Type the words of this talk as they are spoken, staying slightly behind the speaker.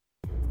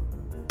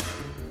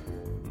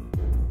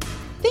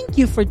Thank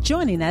you for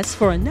joining us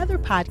for another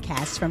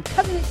podcast from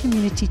Covenant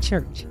Community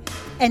Church.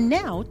 And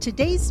now,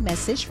 today's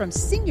message from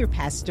Senior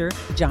Pastor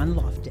John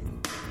Lofton.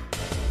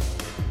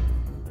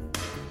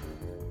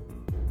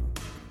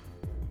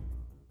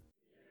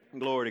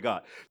 Glory to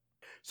God.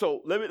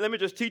 So let me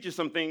just teach you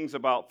some things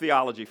about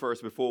theology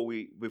first before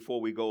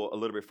we go a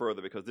little bit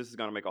further, because this is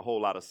going to make a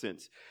whole lot of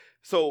sense.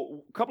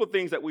 So a couple of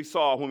things that we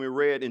saw when we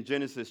read in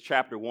Genesis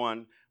chapter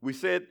 1, we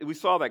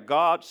saw that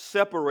God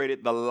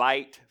separated the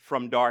light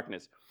from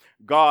darkness.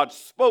 God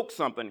spoke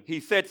something.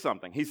 He said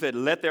something. He said,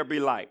 "Let there be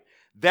light."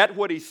 That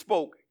what he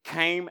spoke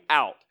came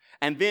out,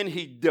 and then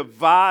he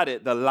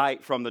divided the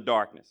light from the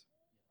darkness.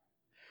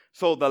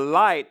 So the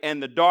light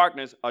and the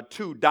darkness are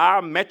two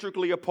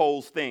diametrically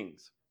opposed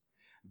things.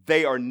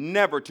 They are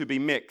never to be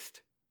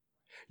mixed.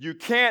 You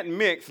can't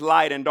mix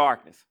light and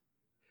darkness.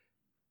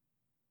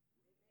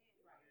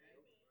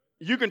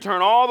 You can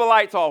turn all the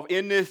lights off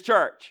in this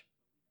church,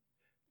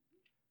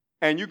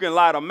 and you can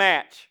light a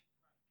match.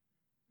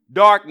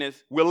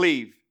 Darkness will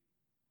leave.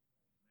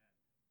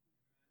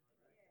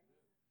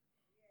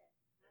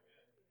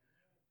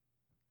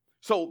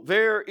 So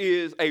there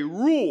is a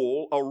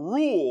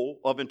rule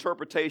of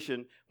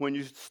interpretation when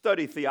you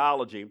study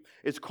theology.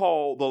 It's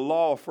called the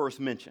law of first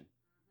mention.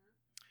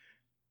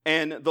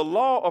 And the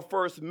law of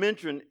first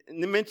mention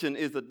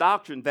is the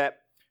doctrine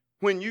that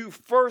when you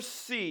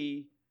first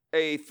see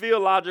a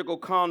theological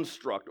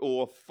construct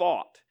or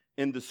thought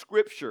in the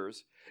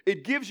scriptures,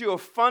 it gives you a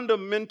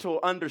fundamental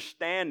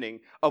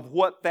understanding of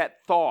what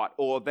that thought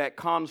or that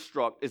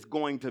construct is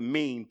going to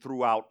mean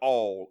throughout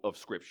all of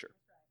Scripture.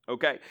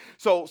 Okay?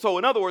 So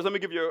in other words, let me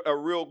give you a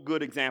real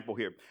good example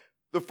here.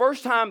 The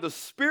first time the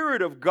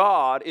Spirit of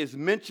God is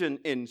mentioned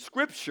in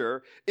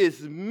Scripture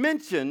is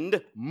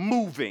mentioned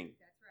moving.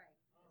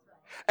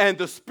 And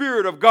the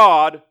Spirit of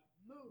God,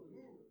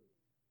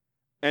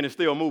 and it's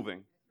still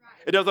moving.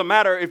 It doesn't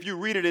matter if you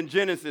read it in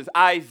Genesis,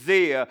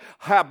 Isaiah,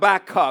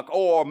 Habakkuk,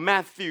 or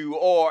Matthew,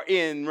 or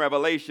in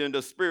Revelation,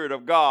 the Spirit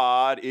of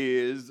God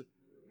is.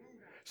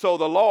 So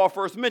the law of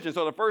first mention.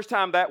 So the first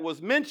time that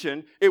was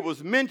mentioned, it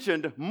was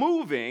mentioned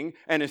moving,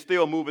 and it's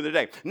still moving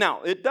today.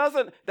 Now,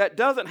 that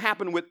doesn't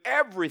happen with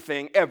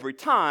everything every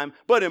time,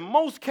 but in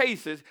most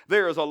cases,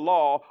 there is a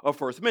law of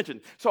first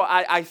mention. So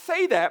I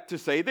say that to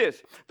say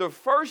this. The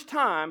first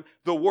time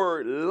the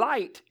word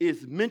light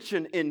is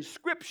mentioned in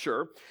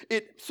Scripture,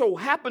 it so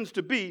happens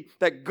to be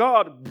that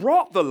God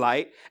brought the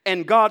light,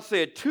 and God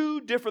said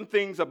two different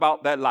things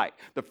about that light.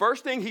 The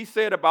first thing he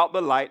said about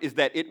the light is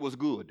that it was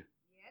good.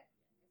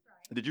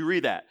 Did you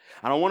read that?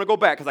 I don't want to go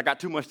back because I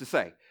got too much to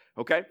say.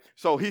 Okay?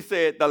 So he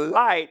said the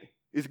light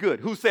is good.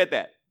 Who said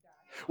that?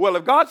 Well,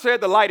 if God said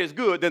the light is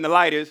good, then the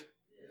light is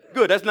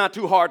good. That's not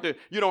too hard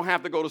you don't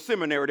have to go to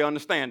seminary to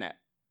understand that.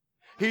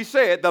 He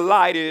said the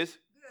light is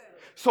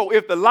good. So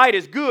if the light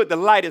is good, the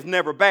light is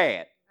never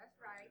bad. That's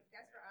right.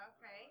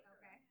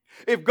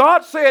 Okay. If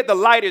God said the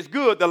light is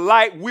good, the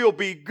light will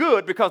be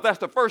good because that's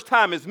the first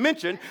time it's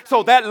mentioned.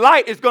 So that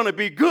light is going to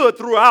be good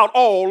throughout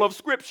all of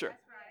Scripture.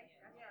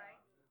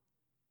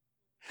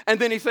 And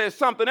then he says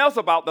something else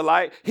about the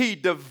light. He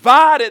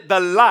divided the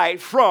light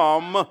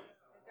from.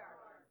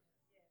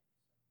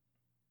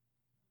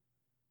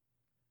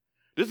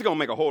 This is going to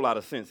make a whole lot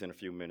of sense in a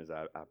few minutes,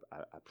 I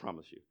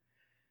promise you.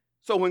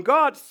 So when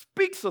God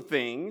speaks a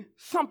thing,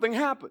 something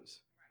happens.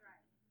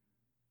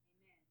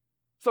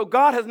 So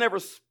God has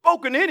never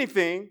spoken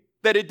anything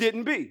that it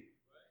didn't be.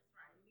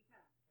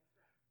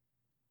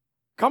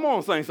 Come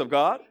on, saints of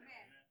God.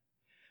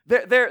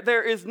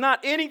 There is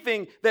not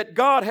anything that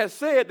God has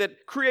said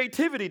that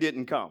creativity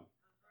didn't come.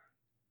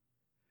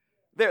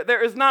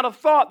 There is not a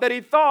thought that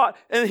he thought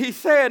and he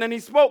said and he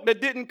spoke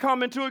that didn't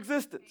come into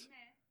existence.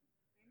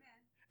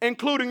 Amen.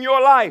 Including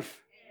your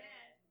life.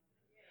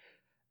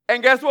 Amen.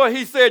 And guess what?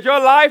 He said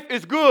your life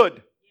is good.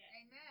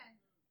 Amen.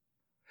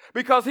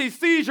 Because he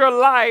sees your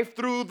life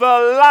through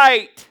the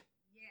light.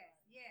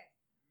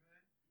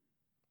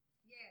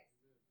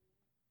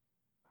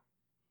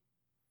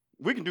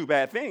 We can do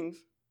bad things.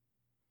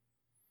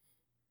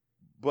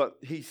 But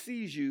he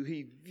sees you,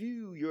 he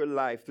views your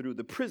life through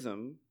the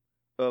prism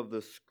of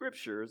the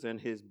Scriptures and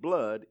his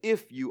blood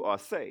if you are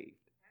saved.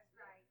 That's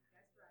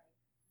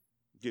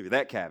right. Give you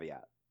that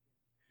caveat.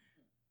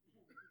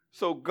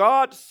 So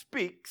God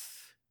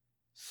speaks,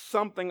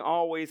 something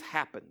always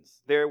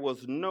happens. There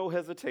was no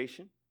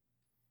hesitation.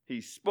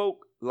 He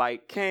spoke,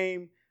 light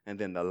came, and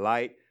then the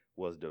light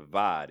was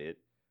divided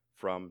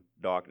from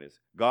darkness.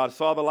 God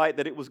saw the light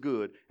that it was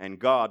good, and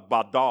God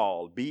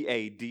badal,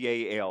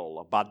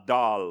 B-A-D-A-L,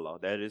 badal,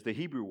 that is the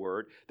Hebrew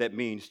word that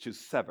means to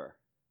sever.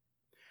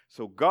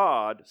 So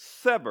God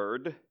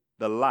severed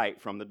the light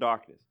from the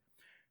darkness.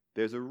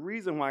 There's a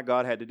reason why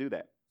God had to do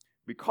that.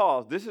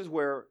 Because this is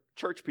where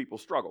church people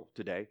struggle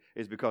today,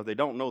 is because they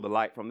don't know the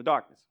light from the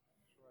darkness.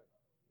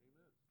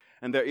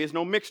 And there is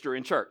no mixture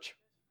in church.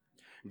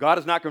 God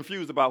is not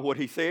confused about what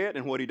he said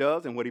and what he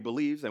does and what he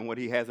believes and what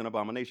he has an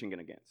abomination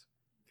against.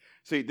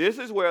 See, this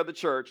is where the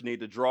church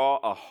needs to draw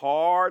a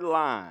hard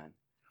line,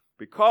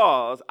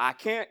 because I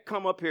can't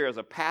come up here as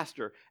a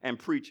pastor and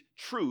preach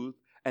truth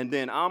and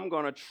then I'm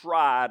going to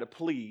try to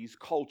please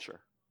culture.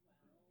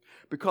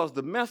 Because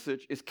the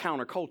message is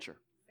counterculture.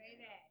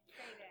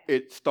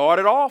 It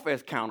started off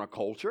as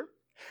counterculture.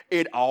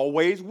 It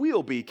always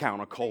will be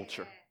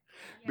counterculture.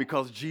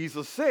 Because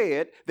Jesus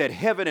said that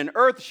heaven and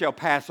earth shall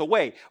pass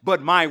away,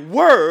 but my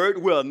word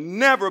will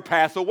never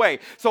pass away.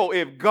 So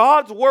if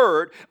God's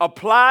word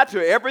applied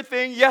to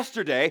everything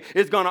yesterday,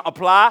 it's going to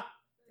apply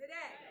today.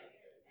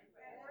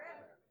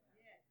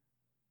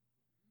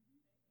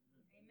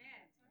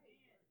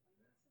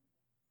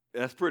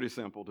 That's pretty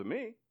simple to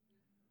me.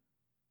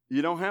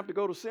 You don't have to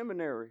go to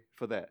seminary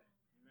for that.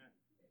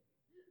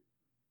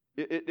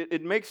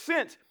 It makes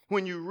sense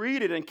when you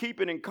read it and keep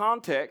it in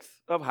context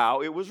of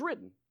how it was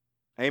written.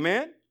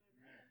 Amen?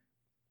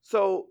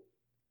 So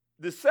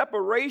the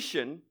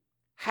separation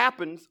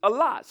happens a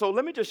lot. So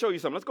let me just show you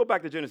something. Let's go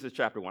back to Genesis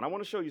chapter 1. I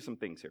want to show you some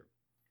things here.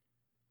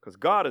 Because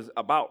God is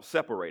about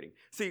separating.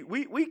 See,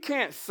 we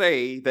can't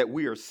say that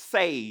we are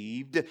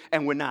saved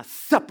and we're not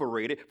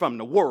separated from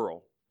the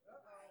world.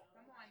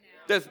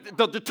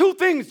 The two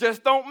things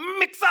just don't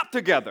mix up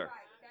together.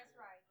 That's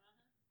right.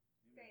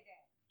 Say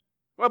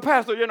that. Well,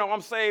 Pastor,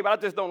 I'm saved, but I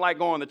just don't like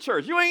going to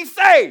church. You ain't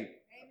saved. Amen.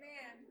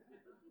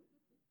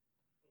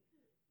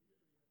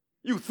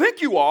 You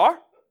think you are.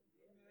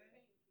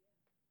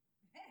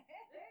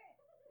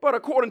 But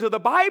according to the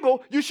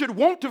Bible, you should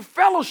want to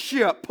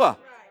fellowship. Right.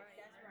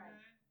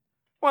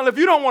 Well, if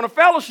you don't want to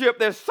fellowship,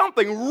 there's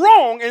something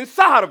wrong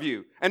inside of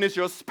you. And it's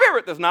your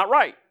spirit that's not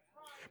right.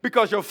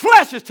 Because your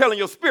flesh is telling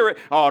your spirit,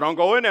 oh, don't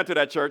go in there to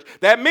that church.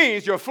 That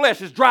means your flesh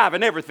is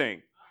driving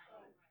everything.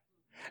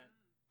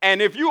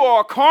 And if you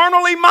are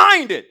carnally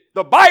minded,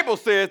 the Bible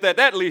says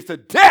that leads to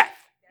death.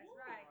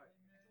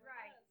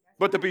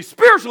 But to be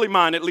spiritually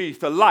minded leads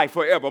to life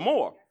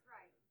forevermore.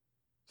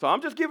 So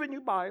I'm just giving you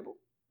Bible.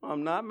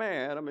 I'm not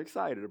mad. I'm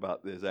excited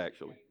about this,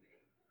 actually.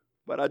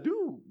 But I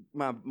do,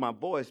 my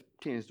voice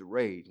tends to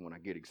raise when I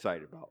get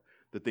excited about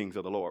the things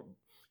of the Lord.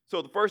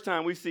 So the first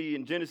time we see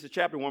in Genesis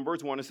chapter 1,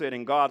 verse 1, it said,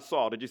 and God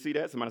saw. Did you see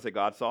that? Somebody say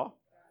God saw.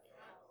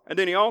 And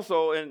then he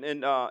also,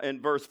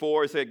 in verse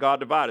 4, it said God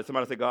divided.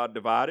 Somebody say God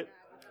divided.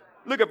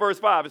 Look at verse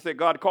 5. It said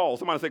God called.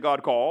 Somebody say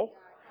God called.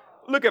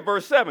 Look at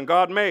verse 7.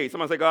 God made.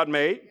 Somebody say God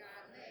made.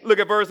 Look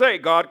at verse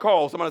 8. God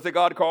called. Somebody say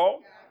God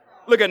called.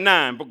 Look at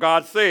 9. But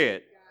God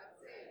said.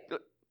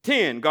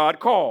 10. God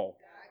called.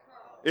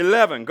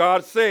 11.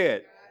 God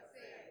said.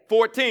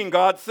 14.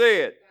 God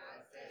said.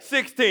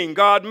 16.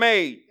 God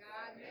made.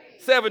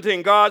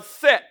 17, God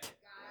set.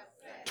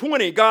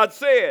 20, God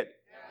said.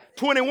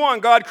 21,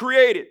 God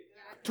created.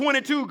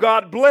 22,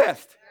 God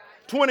blessed.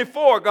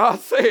 24, God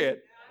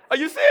said. Are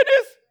you seeing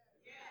this?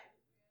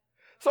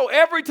 So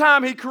every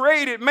time he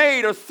created,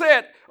 made, or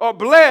set, or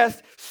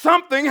blessed,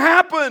 something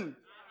happened.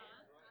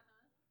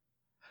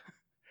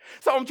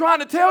 So I'm trying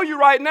to tell you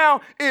right now,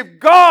 if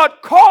God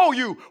called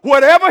you,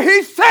 whatever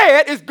he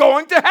said is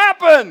going to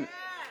happen.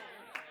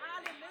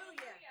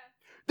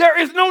 There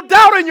is no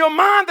doubt in your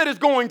mind that it's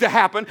going to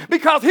happen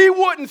because he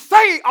wouldn't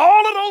say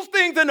all of those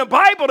things in the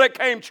Bible that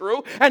came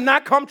true and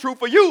not come true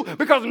for you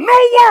because no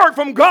word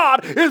from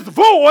God is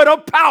void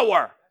of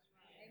power.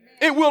 Amen.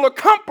 It will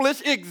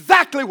accomplish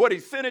exactly what he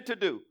sent it to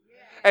do.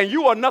 Yeah. And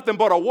you are nothing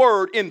but a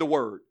word in the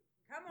word.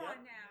 Come on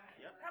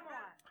now. Come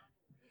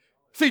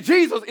on. See,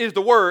 Jesus is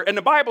the word, and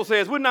the Bible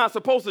says we're not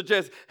supposed to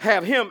just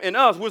have him in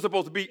us. We're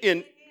supposed to be in.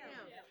 Right.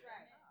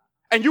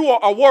 And you are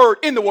a word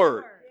in the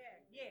word.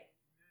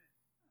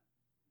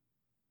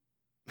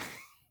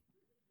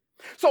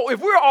 So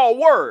if we're all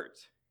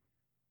words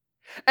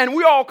and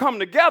we all come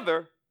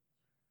together,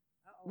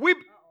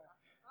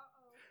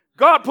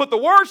 God put the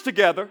words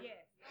together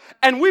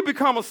and we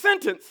become a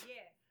sentence,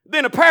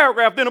 then a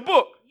paragraph, then a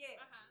book.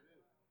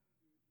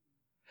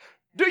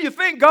 Do you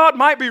think God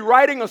might be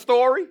writing a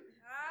story?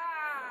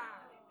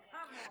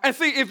 And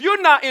see, if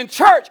you're not in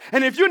church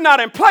and if you're not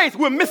in place,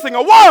 we're missing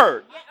a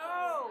word.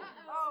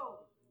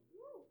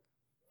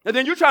 And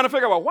then you're trying to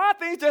figure out why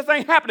things just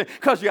ain't happening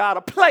because you're out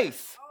of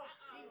place.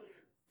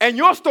 And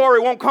your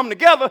story won't come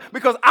together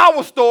because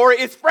our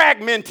story is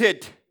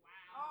fragmented.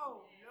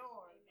 Oh,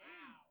 Lord.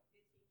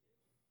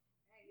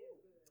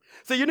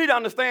 So you need to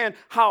understand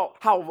how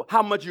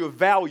much you're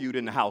valued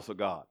in the house of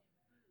God.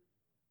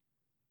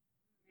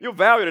 You're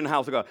valued in the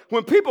house of God.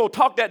 When people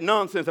talk that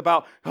nonsense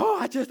about, oh,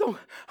 I just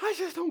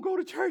don't go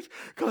to church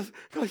because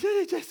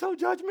they're just so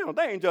judgmental.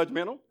 They ain't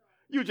judgmental.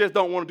 You just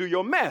don't want to do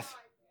your mess.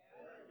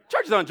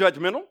 Church is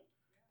unjudgmental.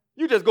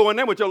 You just go in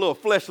there with your little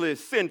fleshly,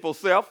 sinful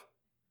self.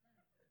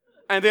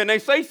 And then they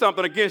say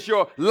something against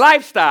your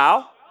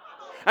lifestyle.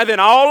 And then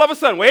all of a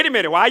sudden, wait a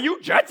minute, why are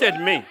you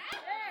judging me?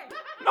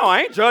 No,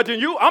 I ain't judging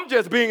you. I'm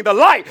just being the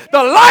light.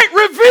 The light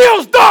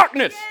reveals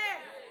darkness.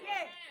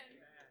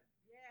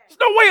 There's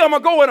no way I'm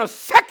going to go in a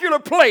secular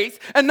place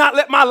and not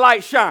let my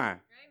light shine.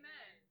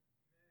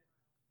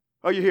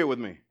 Are you here with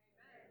me?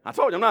 I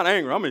told you I'm not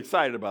angry. I'm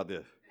excited about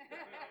this.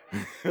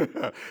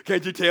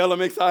 Can't you tell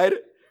I'm excited?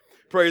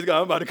 Praise God,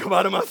 I'm about to come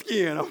out of my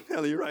skin. I'm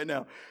telling you right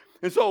now.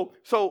 And so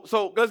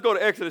let's go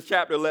to Exodus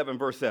chapter 11,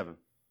 verse 7.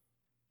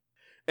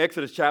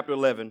 Exodus chapter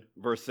 11,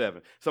 verse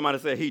 7. Somebody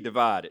say he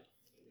divided.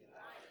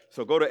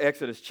 So go to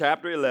Exodus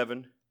chapter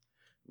 11,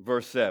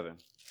 verse 7.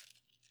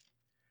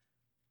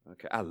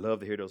 Okay, I love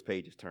to hear those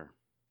pages turn.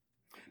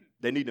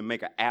 They need to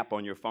make an app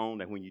on your phone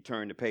that when you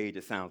turn the page,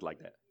 it sounds like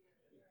that.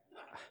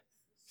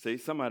 See,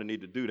 somebody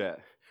need to do that.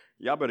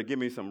 Y'all better give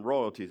me some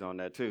royalties on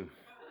that too.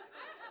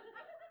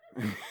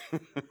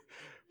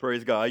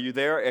 Praise God. Are you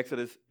there?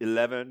 Exodus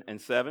 11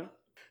 and 7.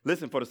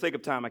 Listen, for the sake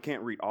of time, I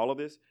can't read all of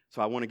this,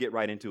 so I want to get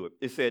right into it.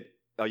 It said,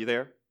 are you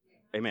there?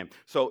 Yeah. Amen.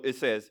 So it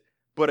says,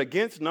 but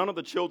against none of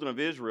the children of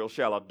Israel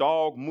shall a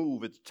dog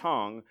move its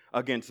tongue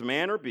against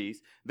man or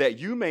beast, that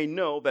you may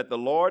know that the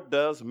Lord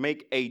does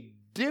make a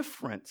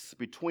difference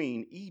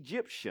between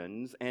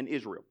Egyptians and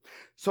Israel.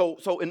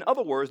 So in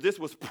other words, this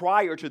was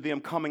prior to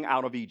them coming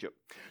out of Egypt.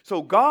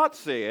 So God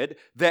said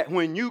that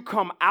when you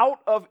come out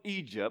of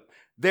Egypt,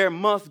 there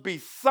must be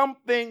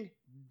something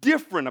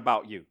different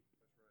about you.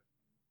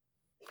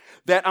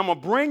 That I'm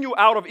going to bring you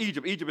out of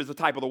Egypt. Egypt is the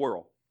type of the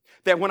world.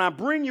 That when I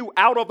bring you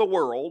out of the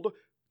world,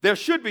 there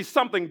should be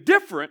something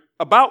different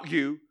about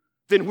you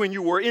than when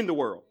you were in the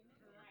world.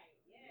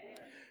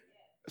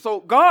 So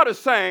God is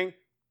saying,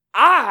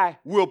 I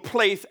will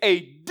place a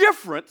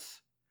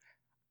difference.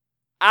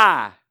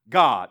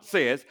 God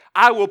says,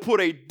 I will put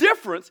a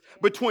difference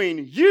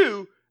between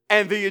you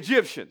and the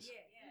Egyptians.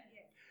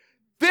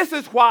 This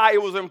is why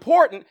it was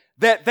important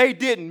that they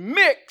didn't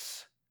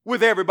mix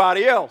with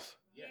everybody else.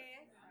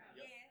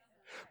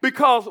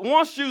 Because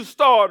once you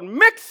start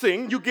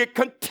mixing, you get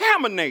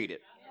contaminated.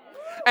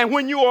 And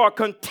when you are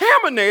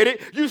contaminated,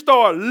 you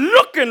start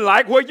looking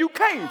like where you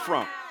came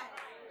from.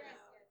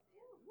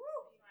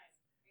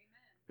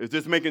 Is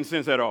this making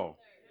sense at all?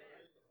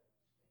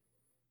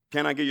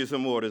 Can I give you some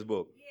more of this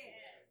book?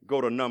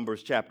 Go to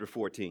Numbers chapter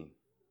 14.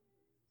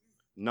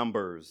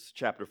 Numbers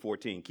chapter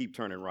 14. Keep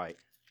turning right.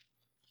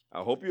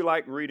 I hope you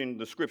like reading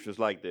the scriptures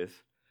like this.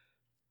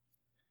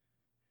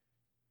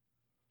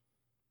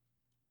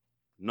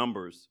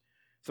 Numbers.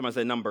 Somebody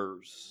say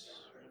Numbers.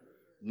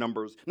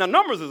 Numbers. Now,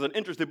 Numbers is an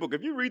interesting book.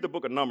 If you read the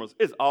book of Numbers,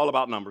 it's all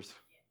about numbers.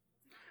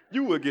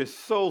 You will get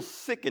so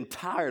sick and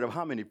tired of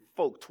how many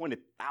folk,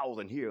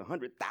 20,000 here,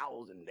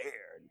 100,000 there.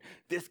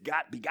 This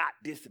begot,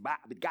 this begot.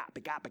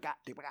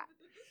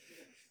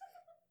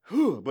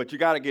 But you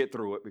got to get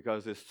through it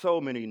because there's so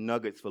many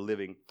nuggets for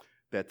living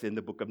that's in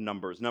the book of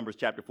Numbers. Numbers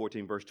chapter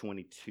 14, verse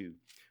 22. I'm going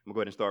to go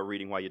ahead and start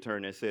reading while you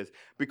turn. It says,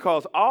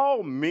 because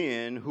all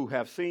men who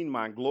have seen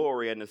my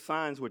glory and the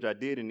signs which I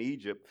did in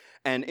Egypt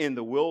and in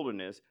the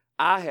wilderness,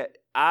 I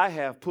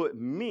have put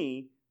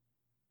me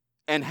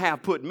to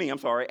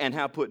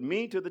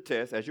the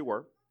test, as you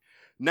were.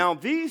 Now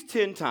these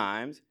 10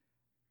 times,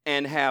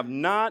 and have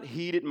not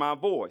heeded my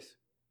voice.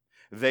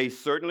 They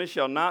certainly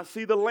shall not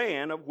see the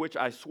land of which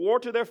I swore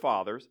to their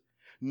fathers,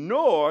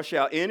 nor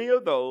shall any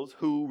of those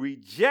who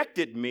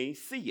rejected me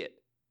see it.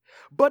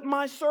 But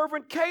my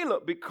servant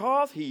Caleb,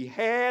 because he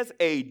has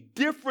a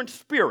different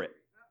spirit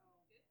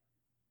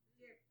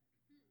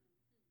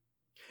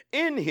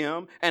in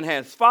him and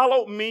has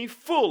followed me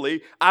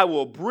fully, I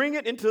will bring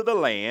it into the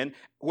land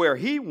where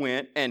he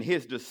went, and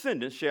his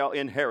descendants shall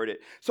inherit it.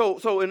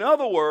 So in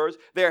other words,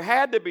 there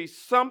had to be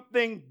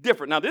something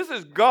different. Now, this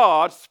is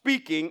God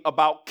speaking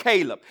about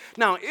Caleb.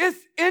 Now, it's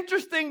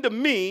interesting to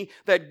me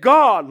that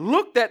God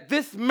looked at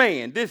this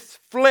man, this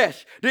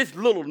flesh, this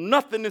little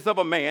nothingness of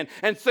a man,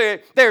 and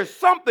said, there's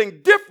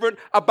something different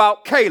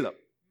about Caleb.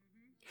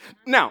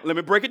 Now, let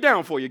me break it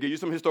down for you, give you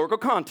some historical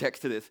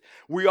context to this.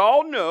 We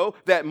all know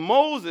that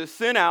Moses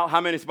sent out how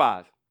many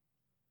spies?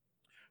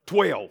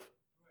 12.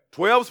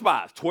 12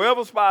 spies.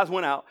 12 spies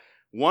went out.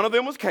 One of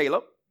them was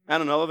Caleb,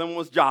 and another of them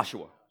was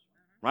Joshua,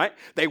 right?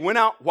 They went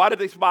out. Why did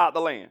they spy out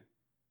the land?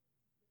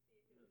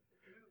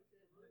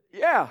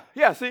 Yeah,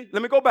 see,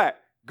 let me go back.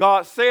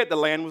 God said the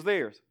land was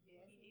theirs.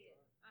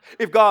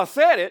 If God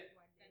said it,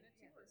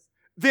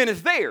 then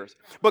it's theirs.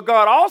 But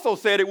God also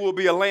said it will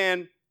be a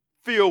land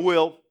filled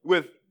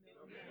with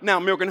now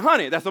milk and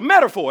honey. That's a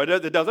metaphor.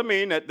 It doesn't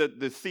mean that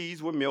the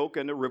seas were milk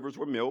and the rivers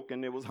were milk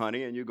and it was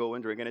honey and you go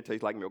and drink and it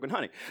tastes like milk and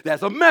honey.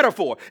 That's a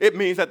metaphor. It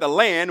means that the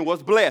land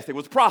was blessed. It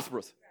was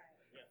prosperous.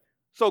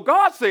 So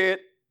God said,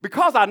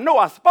 because I know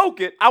I spoke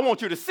it, I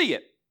want you to see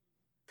it.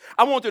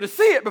 I want you to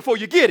see it before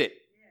you get it.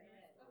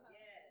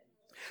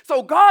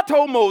 So God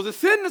told Moses,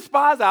 send the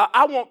spies out.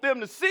 I want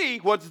them to see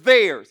what's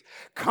theirs.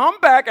 Come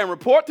back and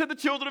report to the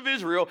children of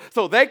Israel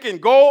so they can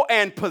go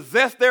and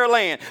possess their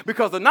land.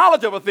 Because the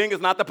knowledge of a thing is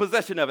not the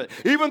possession of it.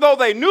 Even though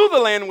they knew the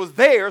land was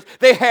theirs,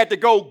 they had to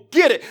go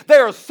get it.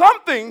 There are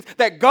some things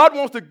that God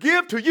wants to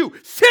give to you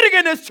sitting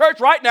in this church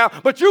right now,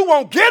 but you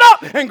won't get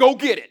up and go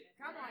get it.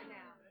 Come on now.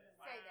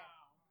 Say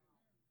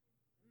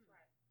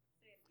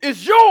that.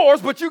 It's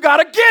yours, but you got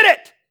to get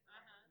it.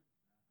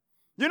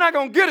 You're not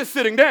going to get it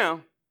sitting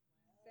down.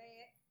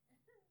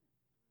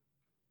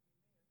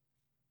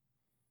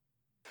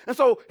 And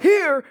so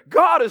here,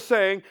 God is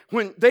saying,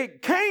 when they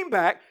came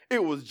back,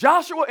 it was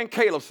Joshua and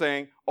Caleb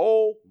saying,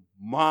 oh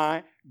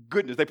my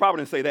goodness. They probably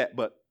didn't say that,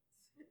 but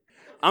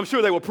I'm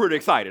sure they were pretty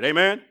excited.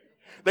 Amen?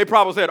 They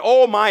probably said,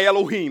 "Oh my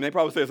Elohim." They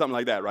probably said something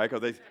like that, right?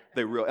 Because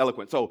they're real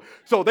eloquent. So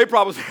they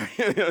probably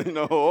said,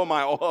 "Oh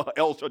my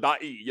El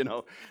Shaddai,"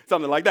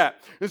 something like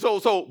that.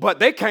 And but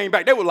they came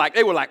back. They were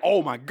like,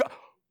 "Oh my God,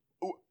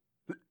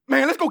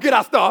 man, let's go get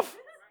our stuff."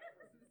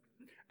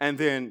 And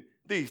then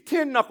these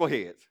 10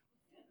 knuckleheads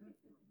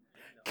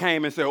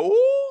came and said,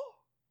 "Oh,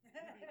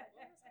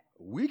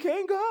 we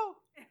can't go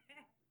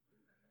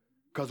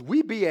because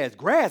we be as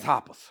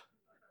grasshoppers.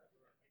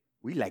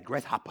 We like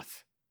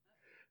grasshoppers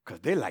because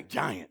they're like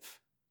giants."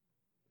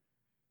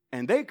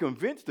 And they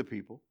convinced the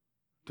people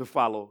to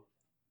follow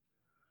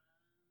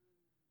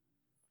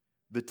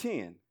the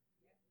 10.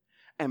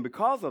 And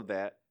because of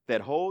that,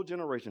 that whole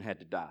generation had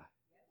to die.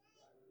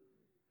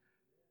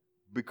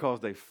 Because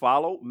they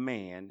followed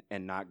man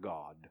and not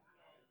God.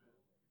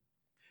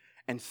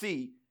 And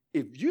see,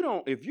 if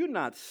you're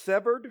not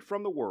severed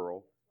from the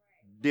world,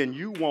 then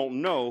you won't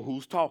know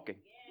who's talking.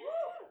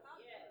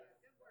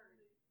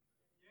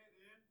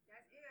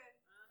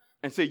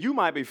 And see, you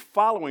might be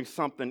following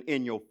something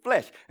in your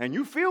flesh, and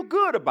you feel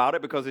good about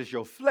it because it's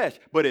your flesh,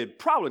 but it's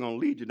probably going to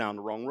lead you down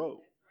the wrong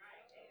road.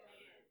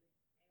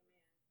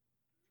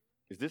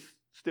 Is this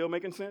still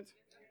making sense?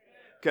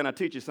 Can I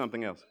teach you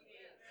something else?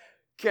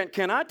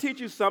 Can I teach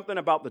you something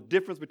about the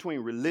difference between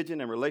religion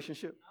and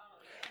relationship?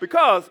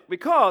 Because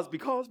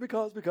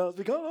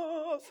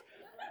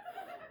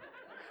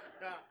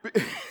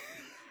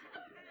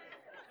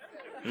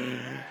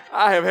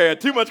I have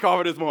had too much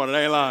coffee this morning,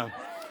 I ain't lying.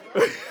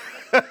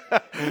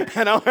 And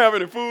I don't have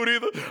any food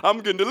either. I'm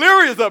getting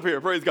delirious up here,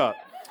 praise God.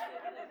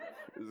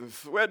 There's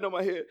sweating on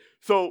my head.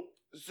 So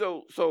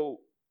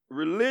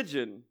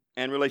religion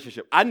and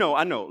relationship. I know.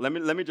 Let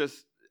me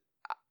just,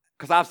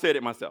 because I've said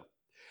it myself,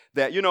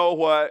 that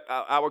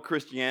our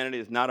Christianity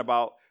is not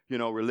about,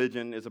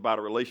 religion, it's about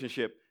a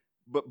relationship.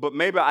 But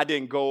maybe I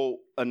didn't go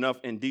enough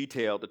in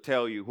detail to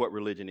tell you what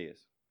religion is,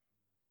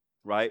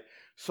 right?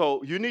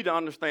 So you need to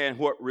understand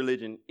what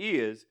religion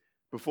is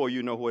before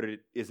you know what it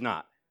is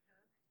not.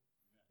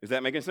 Is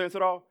that making sense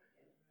at all?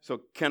 So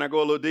can I go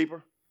a little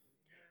deeper?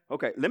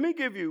 Okay, let me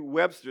give you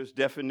Webster's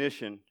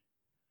definition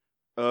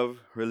of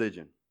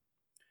religion.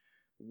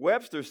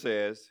 Webster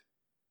says,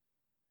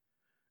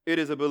 it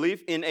is a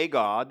belief in a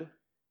God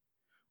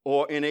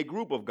or in a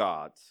group of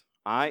gods,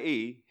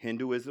 i.e.,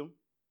 Hinduism,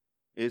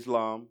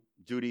 Islam,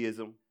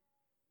 Judaism,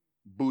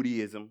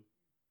 Buddhism,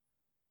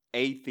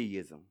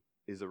 atheism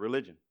is a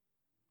religion,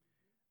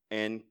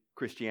 and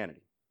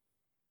Christianity.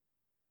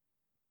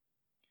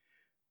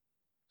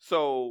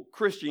 So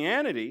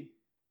Christianity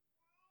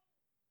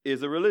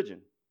is a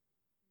religion.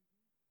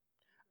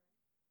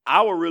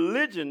 Our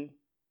religion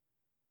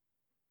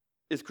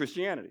is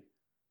Christianity.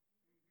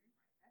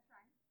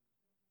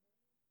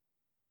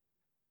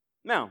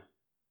 Now,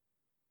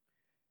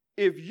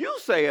 if you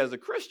say as a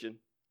Christian,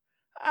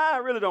 I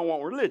really don't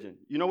want religion,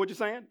 you know what you're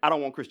saying? I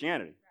don't want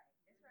Christianity.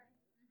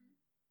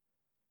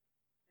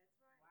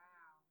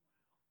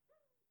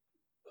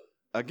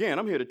 Again,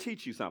 I'm here to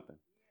teach you something.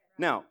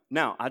 Now,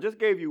 I just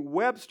gave you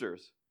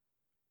Webster's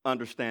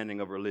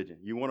understanding of religion.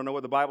 You want to know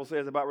what the Bible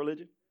says about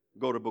religion?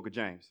 Go to the book of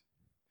James.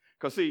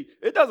 Because, see,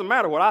 it doesn't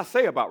matter what I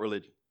say about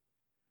religion,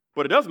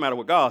 but it does matter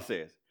what God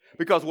says.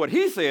 Because what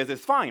he says is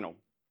final.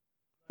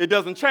 It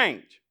doesn't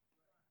change,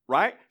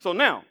 right? So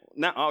now,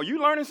 are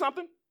you learning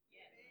something?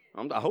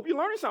 I hope you're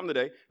learning something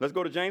today. Let's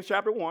go to James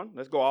chapter 1.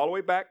 Let's go all the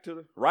way back to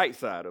the right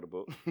side of the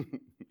book.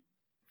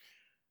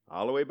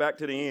 All the way back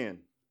to the end.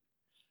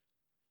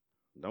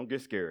 Don't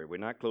get scared. We're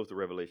not close to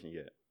Revelation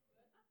yet.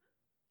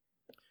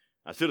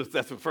 That's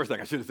the first thing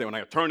I should have said when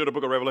I turned to the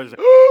book of Revelation.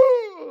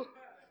 I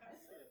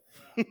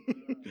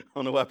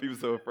don't know why people are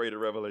so afraid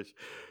of Revelation.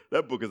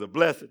 That book is a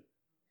blessing.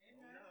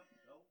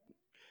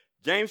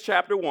 James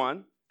chapter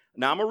 1.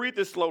 Now, I'm going to read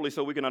this slowly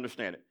so we can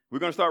understand it. We're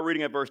going to start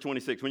reading at verse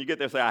 26. When you get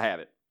there, say, I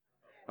have it.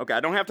 Okay, I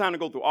don't have time to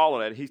go through all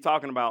of that. He's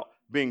talking about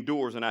being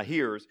doers and not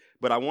hearers,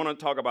 but I want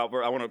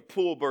to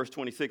pull verse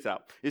 26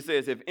 out. It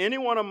says, if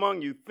anyone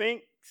among you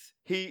thinks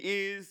he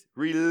is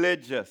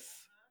religious,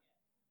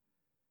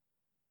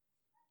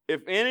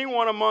 if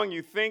anyone among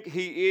you think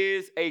he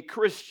is a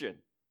Christian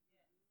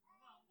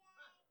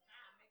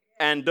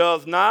and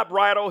does not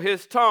bridle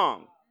his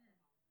tongue,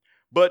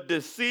 but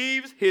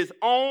deceives his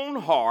own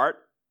heart,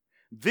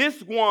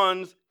 this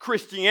one's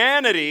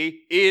Christianity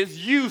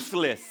is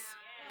useless.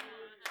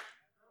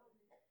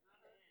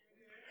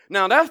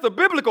 Now, that's the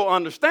biblical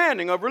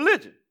understanding of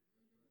religion.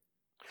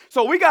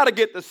 So we got to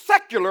get the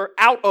secular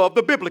out of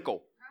the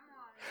biblical.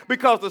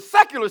 Because the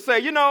secular say,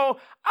 I'm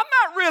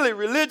not really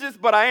religious,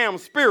 but I am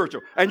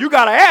spiritual. And you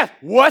got to ask,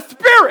 what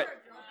spirit?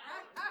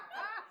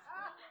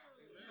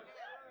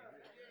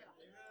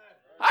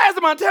 I asked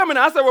somebody to tell me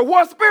that. I said, well,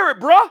 what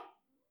spirit, bruh?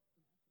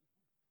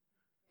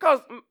 Because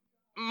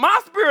my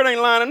spirit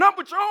ain't lining up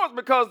with yours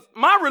because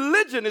my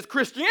religion is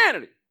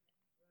Christianity.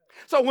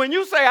 So when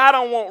you say I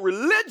don't want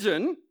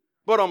religion,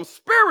 but I'm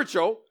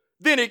spiritual,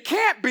 then it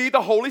can't be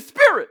the Holy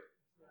Spirit.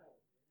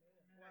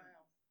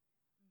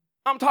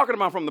 I'm talking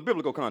about from the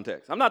biblical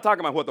context. I'm not talking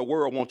about what the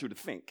world wants you to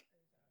think.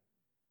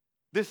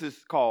 This is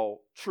called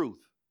truth.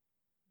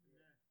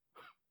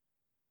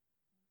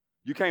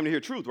 You came to hear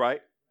truth,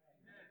 right?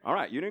 All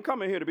right, you didn't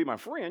come in here to be my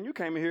friend. You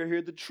came in here to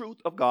hear the truth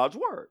of God's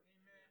word.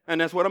 And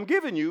that's what I'm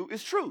giving you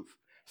is truth.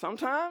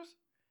 Sometimes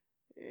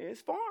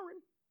it's foreign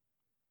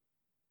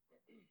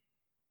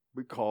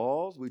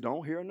because we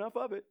don't hear enough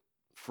of it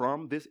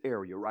from this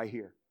area right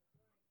here.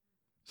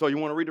 So you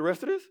want to read the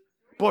rest of this?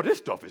 Boy, this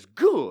stuff is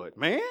good,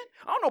 man.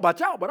 I don't know about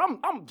y'all, but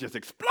I'm just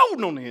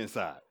exploding on the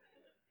inside.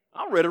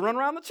 I'm ready to run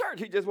around the church.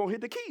 He just won't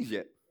hit the keys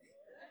yet.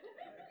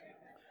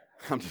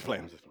 I'm just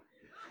playing.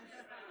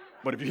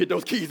 But if you hit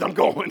those keys, I'm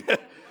going.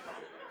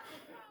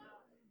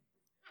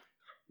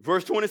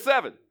 Verse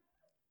 27.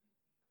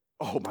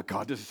 Oh, my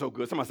God, this is so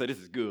good. Somebody say this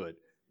is good.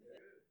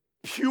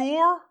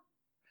 Pure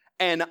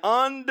and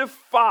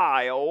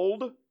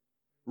undefiled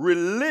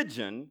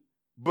religion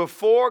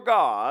before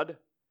God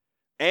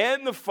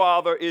and the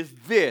Father is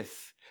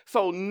this.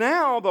 So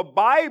now the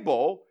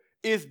Bible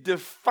is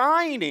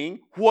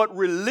defining what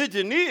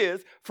religion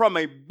is from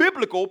a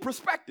biblical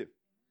perspective.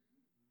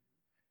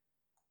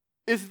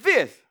 It's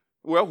this.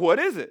 Well, what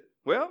is it?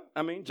 Well,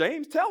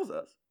 James tells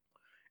us.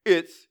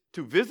 It's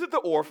to visit the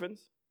orphans.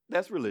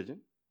 That's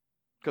religion,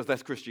 because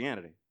that's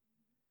Christianity.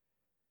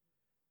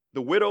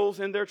 The widows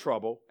in their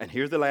trouble, and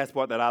here's the last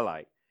part that I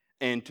like,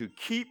 and to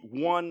keep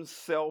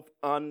oneself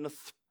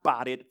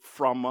unspotted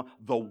from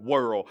the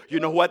world. You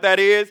know what that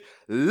is?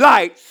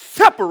 Light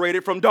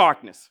separated from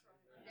darkness.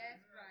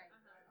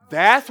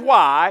 That's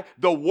why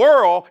the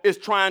world is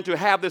trying to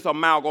have this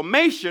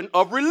amalgamation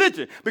of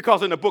religion.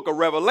 Because in the book of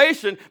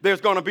Revelation, there's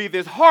going to be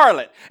this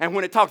harlot. And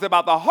when it talks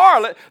about the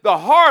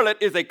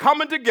harlot is a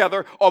coming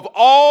together of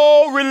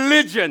all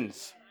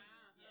religions.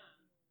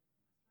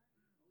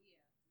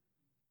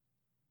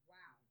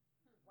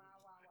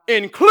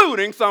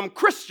 Including some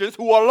Christians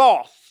who are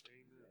lost.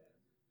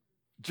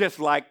 Just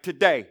like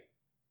today.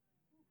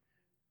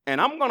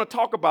 And I'm going to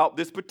talk about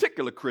this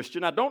particular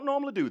Christian. I don't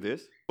normally do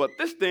this, but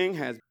this thing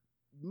has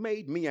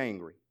made me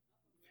angry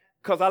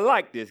because I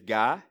like this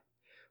guy,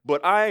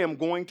 but I am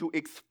going to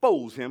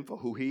expose him for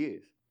who he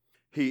is.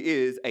 He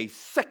is a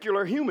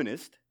secular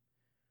humanist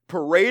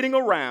parading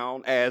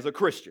around as a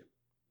Christian.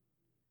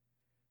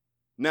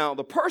 Now,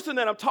 the person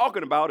that I'm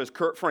talking about is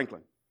Kirk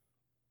Franklin.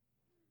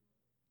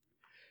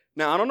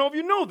 Now, I don't know if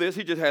you know this.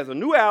 He just has a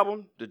new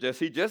album that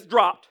he just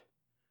dropped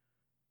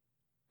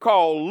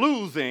called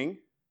Losing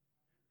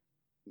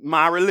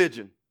My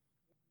Religion.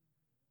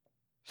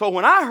 So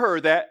when I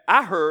heard that,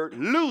 I heard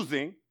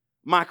losing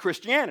my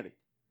Christianity.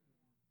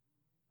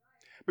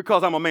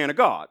 Because I'm a man of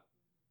God.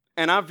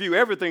 And I view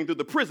everything through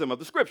the prism of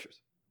the scriptures.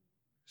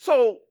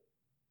 So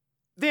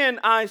then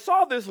I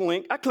saw this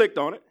link. I clicked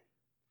on it.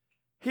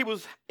 He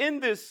was in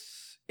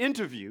this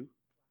interview.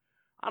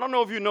 I don't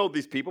know if you know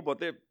these people, but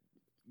they're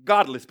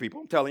godless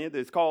people. I'm telling you,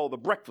 it's called The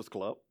Breakfast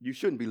Club. You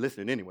shouldn't be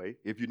listening anyway.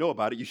 If you know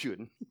about it, you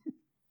shouldn't.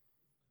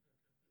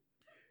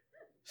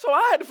 So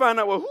I had to find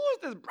out, well, who is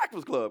this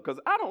Breakfast Club? Because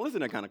I don't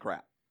listen to that kind of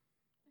crap.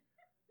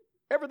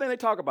 Everything they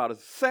talk about is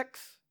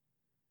sex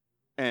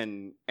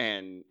and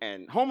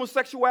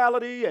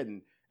homosexuality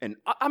and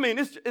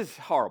it's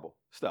horrible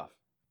stuff.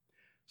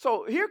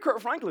 So here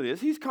Kirk Franklin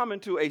is. He's coming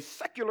to a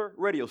secular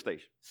radio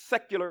station.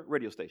 Secular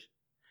radio station.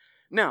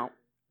 Now,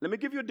 let me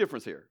give you a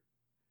difference here.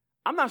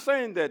 I'm not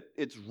saying that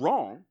it's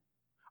wrong.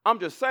 I'm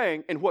just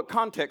saying in what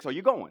context are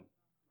you going?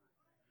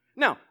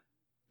 Now,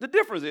 the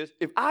difference is,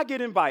 if I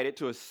get invited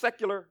to a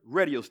secular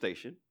radio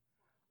station,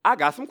 I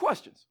got some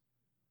questions.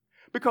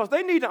 Because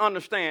they need to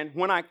understand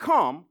when I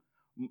come,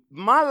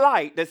 my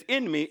light that's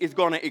in me is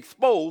going to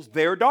expose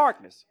their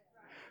darkness.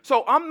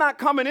 So I'm not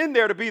coming in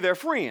there to be their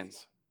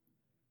friends.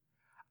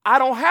 I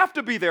don't have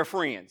to be their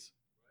friends.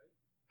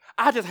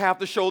 I just have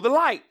to show the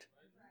light.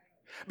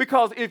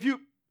 Because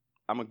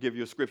I'm going to give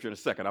you a scripture in a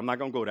second. I'm not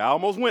going to go there. I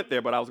almost went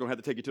there, but I was going to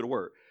have to take you to the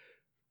word.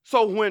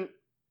 So when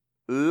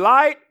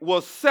light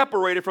was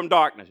separated from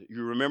darkness.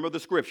 You remember the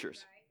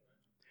scriptures.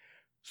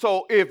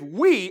 So if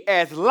we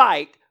as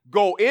light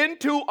go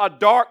into a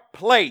dark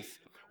place,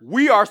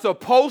 we are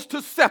supposed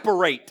to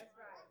separate.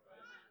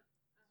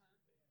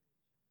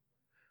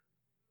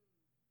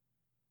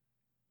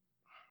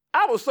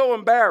 I was so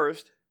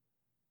embarrassed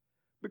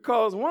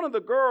because one of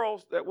the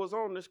girls that was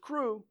on this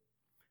crew,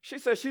 she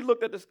said she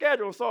looked at the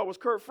schedule and saw it was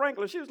Kirk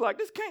Franklin. She was like,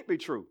 this can't be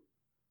true.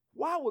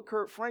 Why would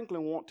Kirk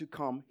Franklin want to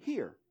come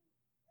here?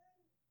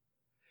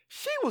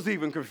 She was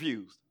even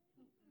confused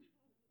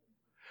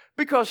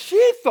because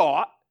she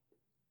thought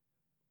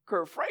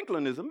Kirk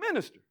Franklin is a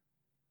minister.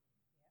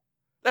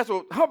 That's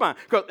what her mind,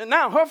 because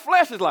now her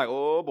flesh is like,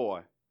 oh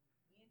boy,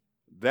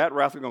 that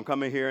rascal going to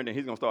come in here and then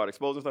he's going to start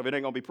exposing stuff. It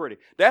ain't going to be pretty.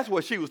 That's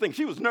what she was thinking.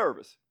 She was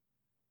nervous.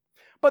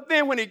 But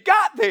then when he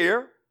got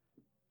there,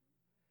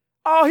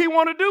 all he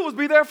wanted to do was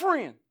be their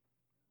friend.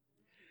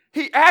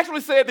 He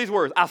actually said these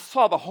words. I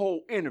saw the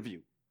whole interview.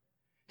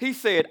 He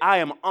said, I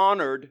am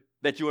honored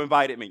that you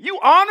invited me. You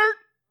honored?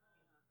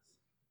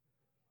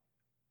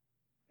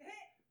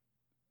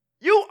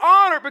 You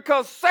honored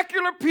because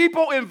secular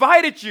people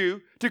invited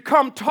you to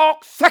come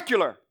talk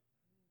secular.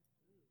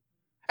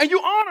 And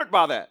you honored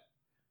by that.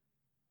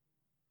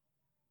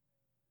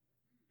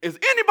 Is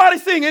anybody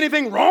seeing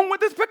anything wrong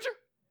with this picture?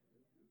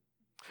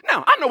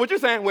 Now, I know what you're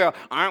saying. Well,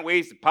 aren't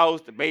we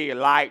supposed to be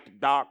light to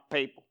dark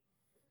people?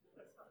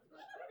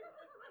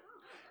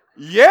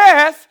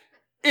 Yes,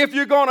 if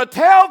you're going to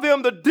tell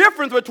them the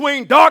difference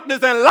between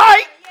darkness and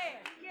light.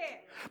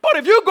 But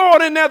if you're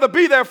going in there to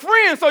be their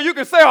friend so you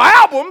can sell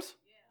albums,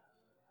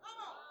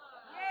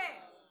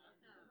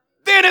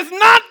 then it's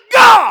not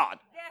God.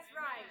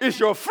 It's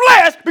your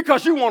flesh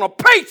because you want a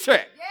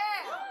paycheck.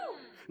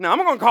 Now, I'm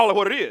going to call it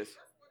what it is.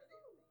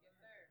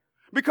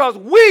 Because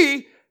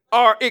we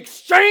are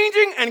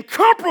exchanging and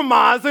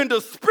compromising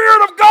the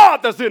Spirit of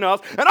God that's in us,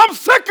 and I'm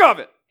sick of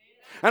it.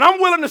 And I'm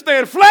willing to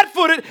stand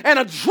flat-footed and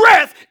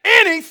address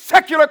any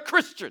secular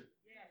Christian.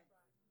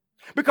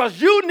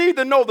 Because you need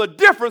to know the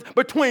difference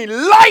between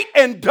light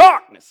and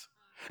darkness.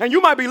 And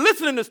you might be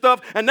listening to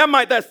stuff, and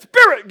that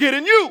spirit get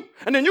in you.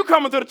 And then you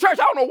come into the church,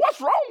 I don't know what's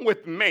wrong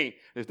with me.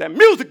 It's that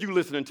music you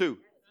listening to.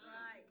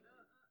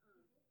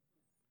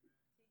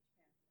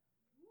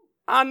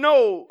 I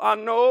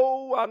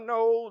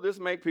know this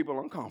makes people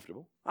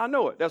uncomfortable. I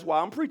know it. That's why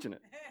I'm preaching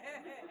it.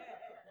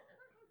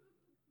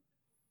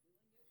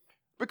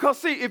 Because,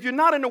 see, if you're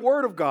not in the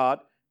Word of God,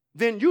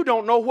 then you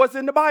don't know what's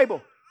in the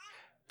Bible.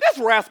 This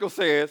rascal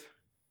says,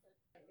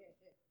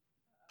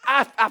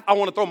 I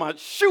want to throw my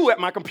shoe at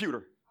my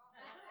computer.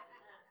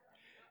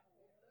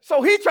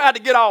 So he tried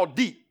to get all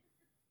deep.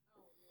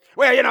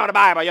 Well,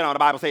 the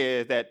Bible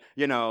says that,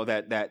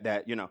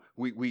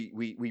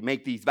 we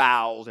make these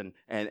vows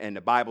and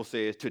the Bible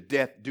says to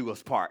death do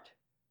us part.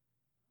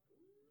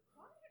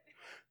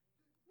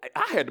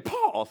 I had to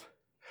pause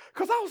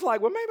because I was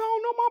like, well, maybe I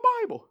don't know my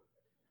Bible.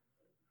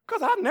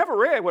 Because I never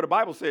read what the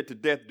Bible said to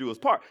death do us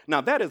part.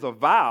 Now, that is a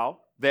vow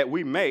that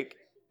we make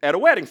at a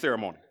wedding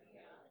ceremony.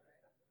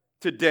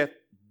 To death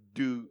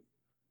do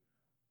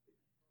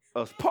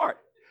us part.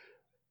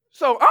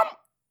 So I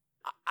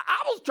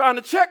was trying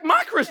to check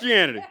my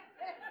Christianity.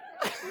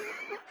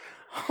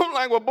 I'm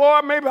like, well, boy,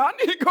 maybe I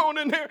need to go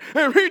in there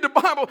and read the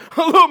Bible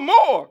a little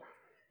more.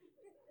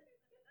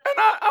 And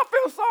I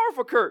feel sorry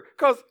for Kurt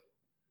because,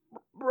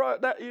 bro,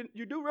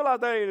 you do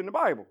realize that ain't in the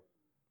Bible.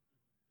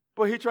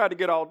 But he tried to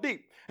get all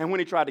deep. And when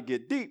he tried to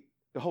get deep,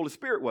 the Holy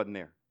Spirit wasn't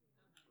there.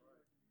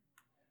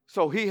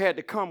 So he had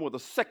to come with a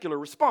secular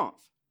response.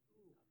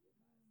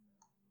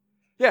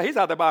 Yeah, he's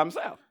out there by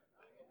himself.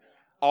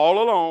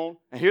 All alone.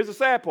 And here's the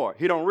sad part.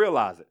 He don't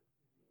realize it.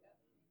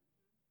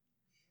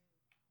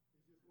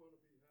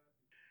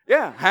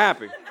 Yeah,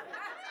 happy.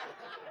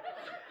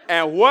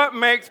 And what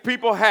makes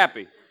people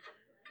happy?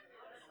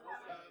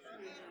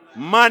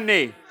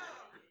 Money.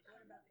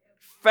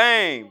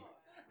 Fame.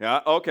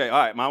 Yeah, okay, all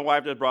right. My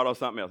wife just brought up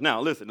something else.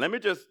 Now, listen, let me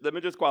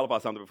just qualify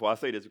something before I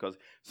say this, because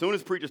as soon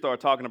as preachers start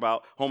talking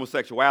about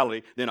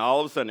homosexuality, then all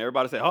of a sudden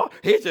everybody say, oh,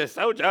 he's just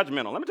so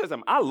judgmental. Let me tell you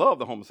something. I love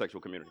the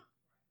homosexual community.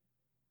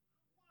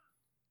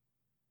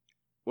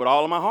 With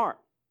all of my heart.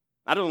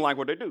 I don't like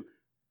what they do.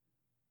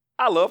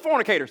 I love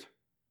fornicators.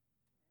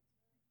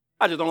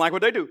 I just don't like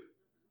what they do.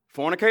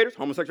 Fornicators,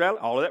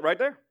 homosexuality, all of that right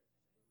there.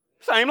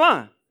 Same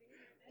line.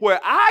 Where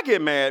I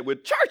get mad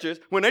with churches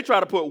when they try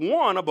to put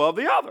one above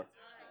the other.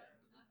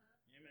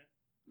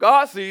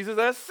 God sees it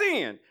as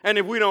sin. And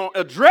if we don't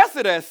address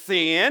it as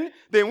sin,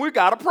 then we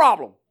got a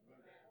problem.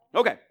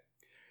 Okay.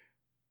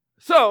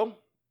 So,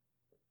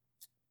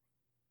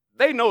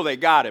 they know they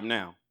got him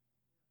now.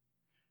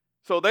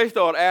 So they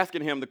start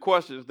asking him the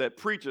questions that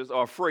preachers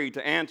are afraid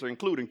to answer,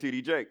 including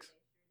T.D. Jakes.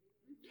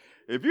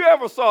 If you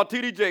ever saw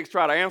T.D. Jakes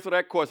try to answer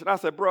that question, I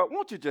said, bro,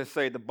 won't you just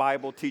say the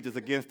Bible teaches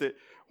against it?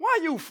 Why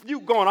you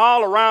going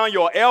all around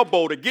your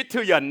elbow to get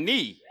to your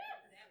knee?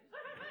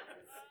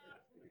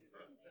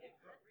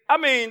 I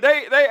mean,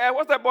 they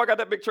what's that boy got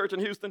that big church in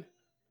Houston?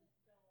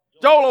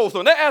 Joel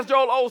Osteen. They asked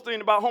Joel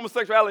Osteen about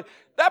homosexuality.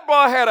 That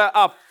boy had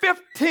a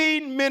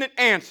 15-minute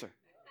answer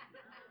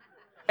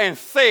and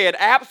said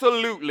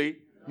absolutely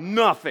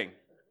nothing.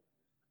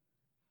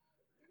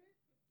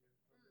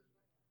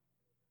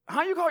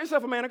 How you call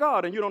yourself a man of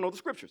God and you don't know the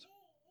scriptures?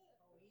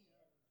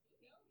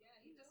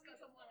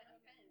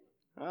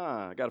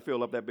 I got to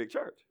fill up that big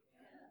church.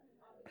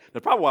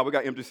 That's probably why we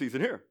got empty seats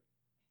in here.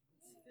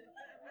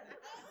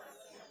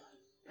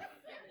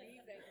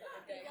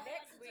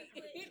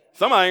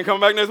 Somebody ain't coming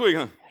back next week,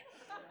 huh?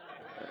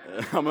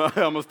 I'm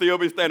going to still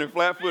be standing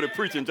flat-footed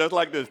preaching just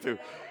like this, too.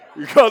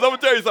 Because I'm going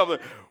to tell you something.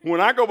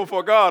 When I go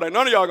before God, ain't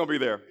none of y'all going to be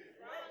there.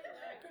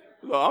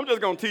 So I'm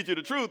just going to teach you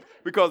the truth,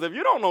 because if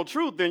you don't know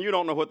truth, then you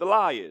don't know what the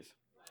lie is.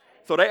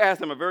 So they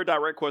asked him a very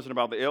direct question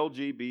about the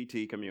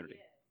LGBT community.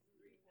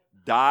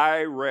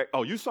 Direct.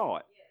 Oh, you saw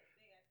it.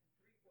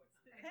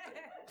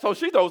 So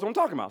she knows what I'm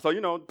talking about. So,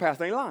 the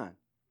pastor ain't lying.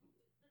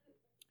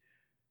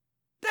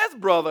 This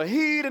brother,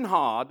 heed and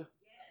hard.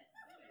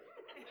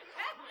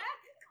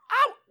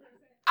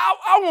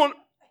 I want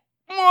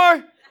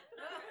more.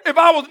 If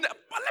I was,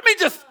 let me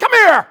just, come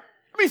here.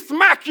 Let me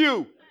smack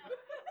you.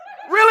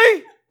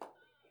 Really?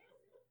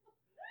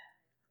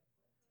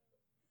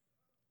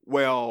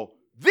 Well,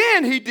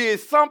 then he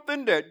did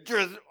something that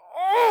just,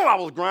 I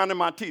was grinding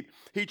my teeth.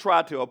 He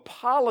tried to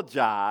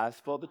apologize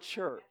for the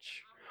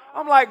church.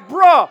 I'm like,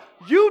 bruh,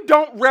 you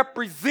don't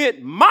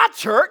represent my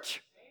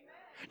church.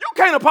 You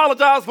can't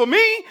apologize for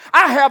me.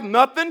 I have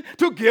nothing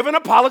to give an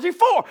apology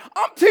for.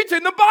 I'm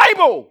teaching the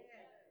Bible.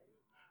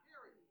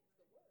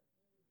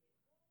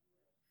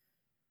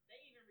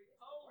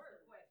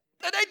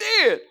 They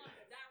did.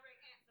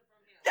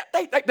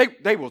 Yeah,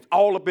 they was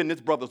all up in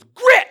this brother's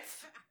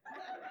grits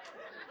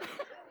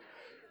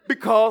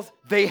because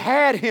they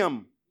had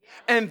him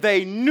and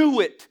they knew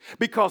it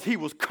because he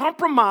was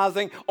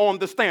compromising on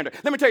the standard.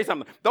 Let me tell you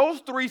something. Those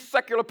three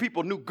secular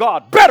people knew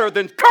God better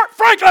than Kurt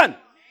Franklin.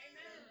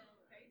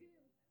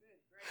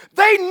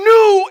 They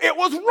knew it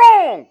was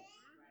wrong,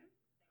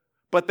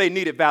 but they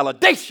needed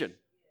validation.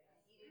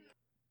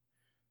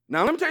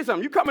 Now, let me tell you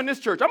something. You come in this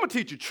church, I'm going to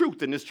teach you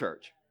truth in this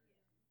church.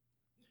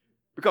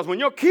 Because when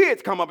your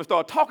kids come up and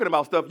start talking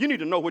about stuff, you need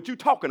to know what you're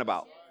talking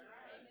about.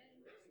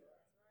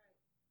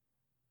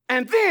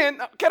 And then,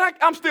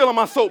 I'm still on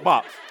my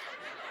soapbox.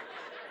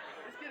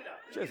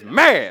 Just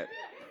mad.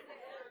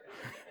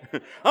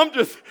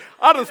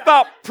 I done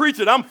stopped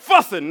preaching. I'm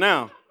fussing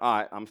now. All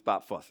right, I'm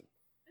stopped fussing.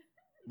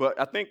 But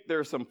I think there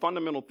are some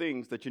fundamental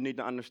things that you need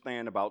to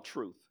understand about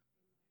truth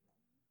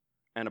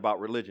and about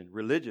religion.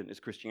 Religion is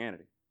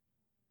Christianity.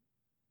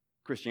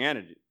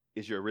 Christianity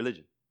is your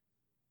religion.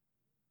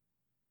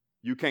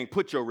 You can't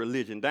put your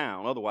religion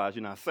down, otherwise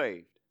you're not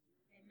saved.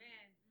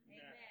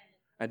 Amen.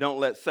 And don't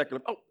let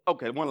secular... Oh,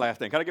 okay, one last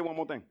thing. Can I get one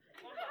more thing?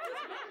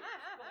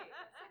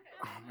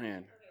 Oh,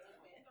 man.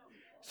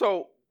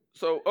 So,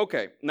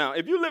 okay. Now,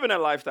 if you live in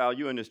that lifestyle,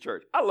 you in this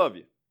church, I love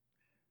you.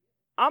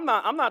 I'm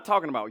not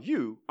talking about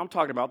you. I'm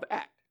talking about the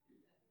act.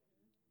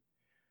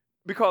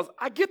 Because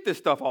I get this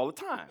stuff all the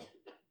time.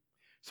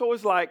 So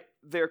it's like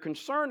they're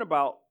concerned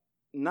about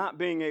not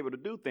being able to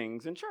do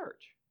things in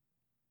church.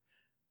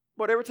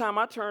 But every time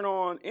I turn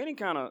on any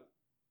kind of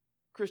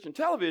Christian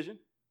television,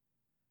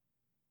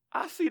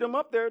 I see them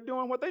up there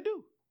doing what they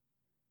do.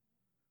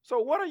 So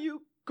what are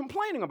you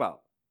complaining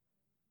about?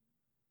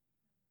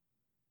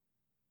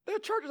 There are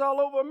churches all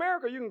over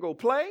America. You can go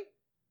play,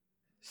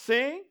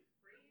 sing,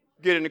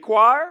 get in the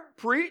choir,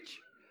 preach.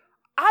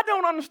 I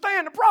don't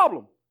understand the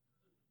problem.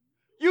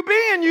 You're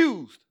being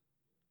used.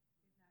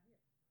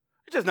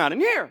 It's just not in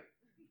here.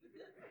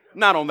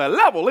 Not on that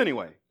level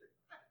anyway.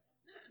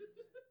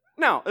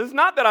 Now, it's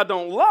not that I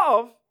don't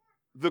love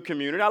the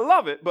community. I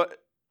love it, but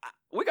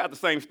we got the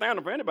same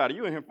standard for anybody.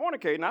 You in here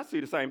fornicating, I see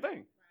the same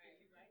thing.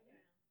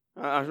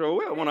 I sure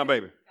will, won't I,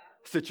 baby?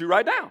 Sit you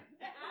right down.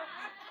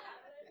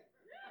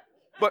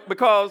 But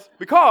because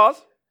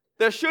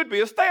there should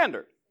be a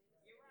standard.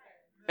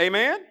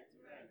 Amen?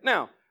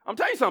 Now, I'm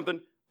telling you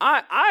something.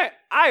 I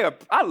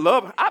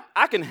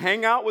can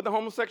hang out with the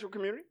homosexual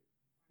community.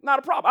 Not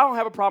a problem. I don't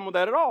have a problem with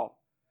that at all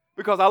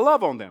because I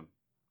love on them.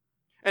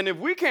 And if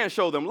we can't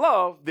show them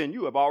love, then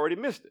you have already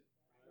missed it.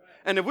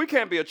 And if we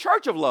can't be a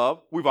church of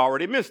love, we've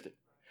already missed it.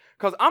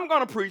 Because I'm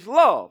going to preach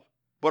love,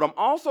 but I'm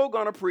also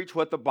going to preach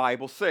what the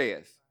Bible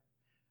says.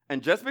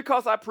 And just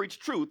because I preach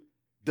truth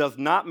does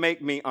not make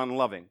me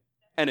unloving,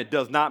 and it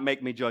does not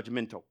make me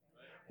judgmental.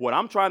 What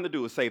I'm trying to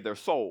do is save their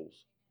souls.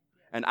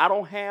 And I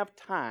don't have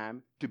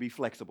time to be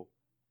flexible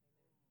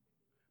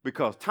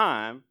because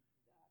time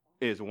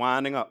is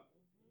winding up.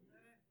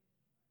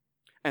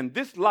 And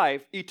this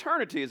life,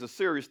 eternity, is a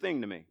serious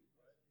thing to me.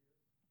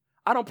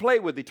 I don't play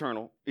with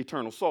eternal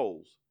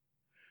souls.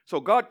 So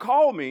God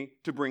called me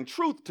to bring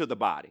truth to the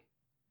body,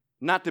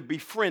 not to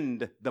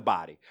befriend the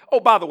body. Oh,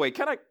 by the way,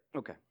 okay.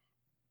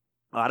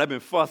 All right, I've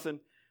been fussing.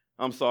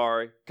 I'm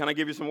sorry. Can I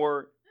give you some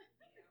word?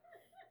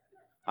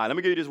 All right, let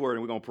me give you this word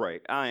and we're going to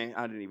pray. I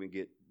didn't even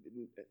get,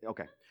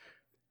 okay.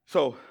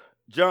 So,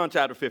 John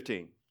chapter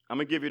 15. I'm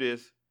going to give you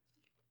this,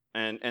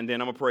 and then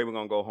I'm going to pray we're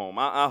going to go home.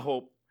 I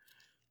hope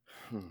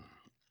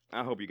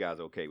you guys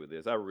are okay with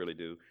this. I really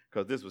do,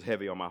 because this was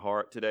heavy on my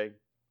heart today.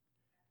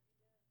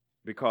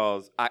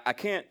 Because I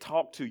can't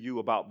talk to you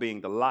about being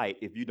the light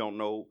if you don't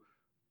know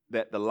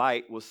that the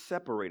light was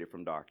separated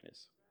from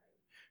darkness.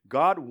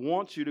 God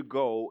wants you to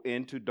go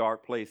into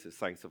dark places,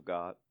 saints of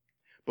God.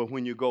 But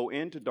when you go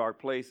into dark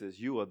places,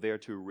 you are there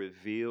to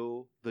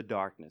reveal the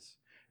darkness.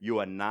 You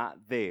are not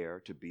there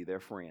to be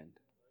their friend.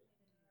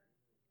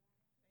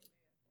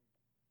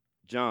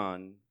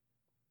 John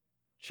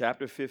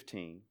chapter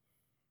 15.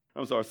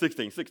 I'm sorry,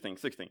 16.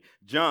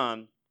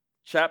 John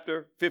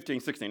chapter 15,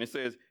 16. It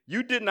says,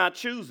 "You did not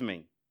choose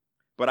me,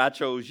 but I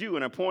chose you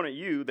and appointed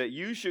you that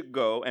you should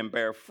go and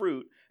bear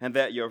fruit, and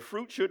that your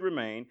fruit should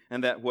remain,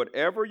 and that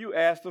whatever you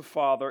ask the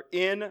Father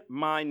in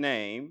my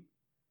name,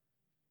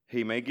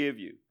 he may give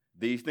you.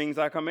 These things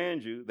I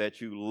command you,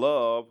 that you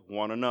love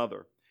one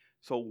another."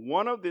 So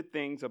one of the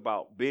things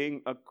about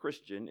being a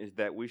Christian is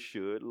that we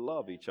should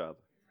love each other.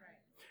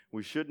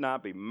 We should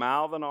not be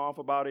mouthing off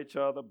about each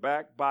other,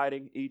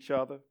 backbiting each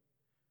other.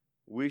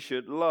 We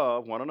should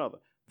love one another.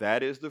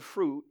 That is the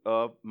fruit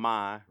of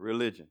my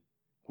religion,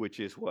 which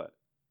is what?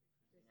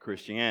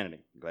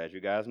 Christianity. Glad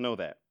you guys know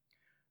that.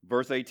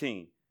 Verse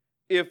 18.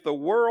 If the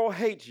world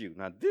hates you,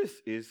 now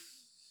this is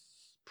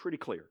pretty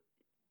clear.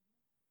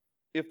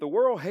 If the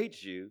world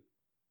hates you,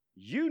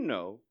 you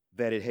know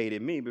that it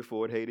hated me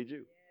before it hated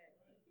you.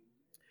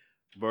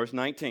 Verse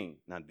 19.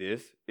 Now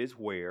this is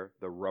where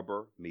the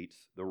rubber meets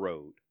the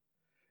road.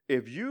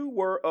 If you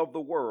were of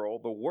the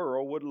world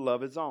would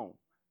love its own.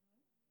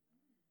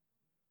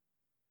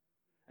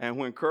 And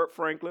when Kirk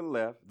Franklin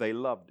left, they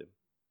loved him.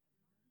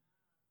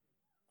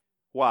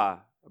 Why?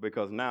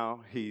 Because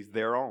now he's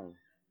their own.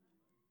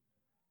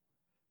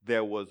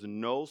 There was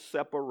no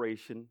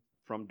separation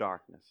from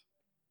darkness,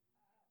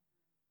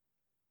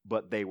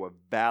 but they were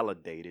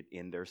validated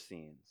in their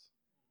sins.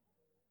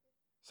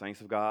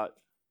 Saints of God,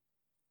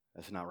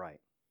 that's not right.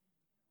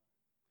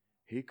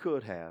 He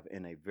could have,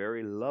 in a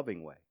very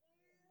loving way,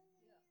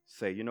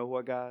 say, you know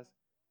what, guys?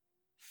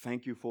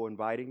 Thank you for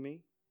inviting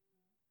me.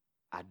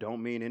 I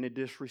don't mean any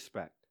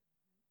disrespect.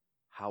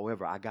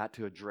 However, I got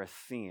to address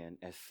sin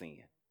as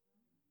sin.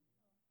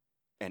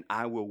 And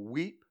I will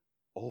weep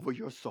over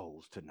your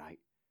souls tonight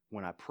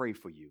when I pray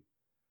for you.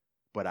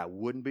 But I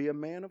wouldn't be a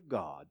man of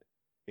God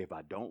if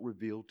I don't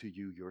reveal to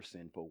you your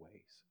sinful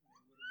ways.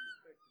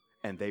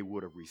 And they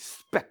would have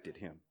respected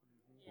him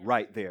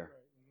right there,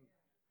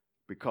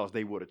 because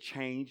they would have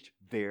changed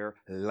their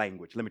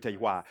language. Let me tell you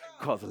why.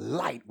 Because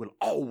light will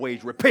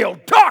always repel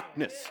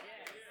darkness.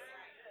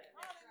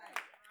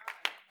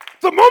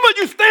 The moment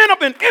you stand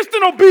up in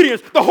instant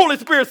obedience, the Holy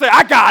Spirit say,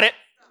 I got it.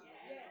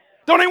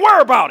 Don't even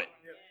worry about it.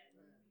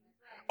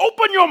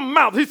 Open your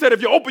mouth. He said,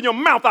 if you open your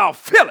mouth, I'll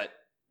fill it.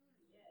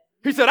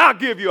 He said, I'll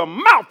give you a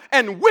mouth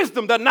and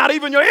wisdom that not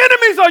even your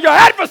enemies or your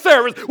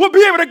adversaries will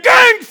be able to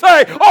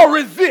gainsay or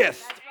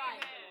resist.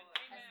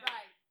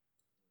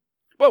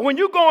 But when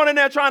you're going in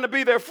there trying to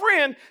be their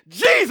friend,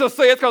 Jesus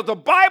says, because the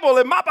Bible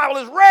in my Bible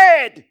is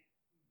red.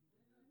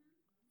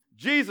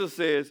 Jesus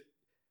says,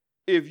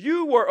 if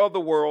you were of the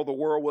world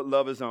would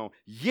love his own.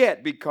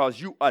 Yet because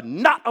you are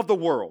not of the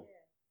world,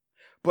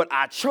 but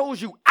I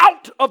chose you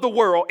out of the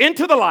world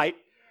into the light,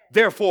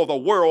 therefore the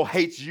world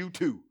hates you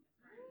too.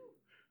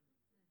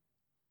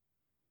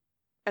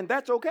 And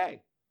that's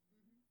okay,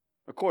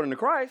 according to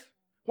Christ.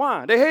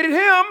 Why? They hated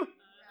him.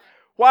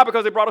 Why?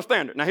 Because they brought a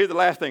standard. Now here's the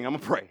last thing. I'm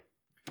going to pray.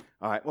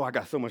 All right. Oh, I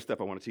got so much stuff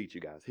I want to teach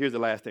you guys. Here's the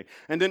last thing.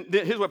 And then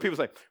here's what people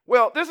say.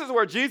 Well, this is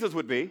where Jesus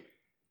would be.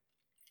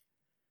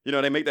 You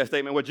know, they make that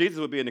statement, well, Jesus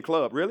would be in the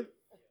club. Really?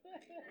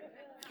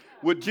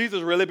 Would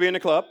Jesus really be in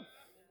the club?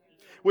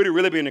 Would he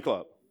really be in the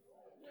club?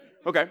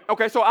 Okay,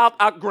 so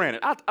I'll grant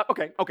it.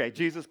 Okay,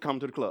 Jesus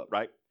come to the club,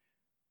 right?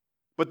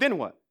 But then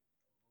what?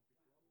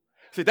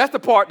 See, that's the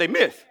part they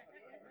miss.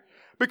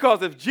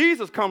 Because if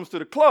Jesus comes to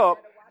the club,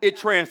 it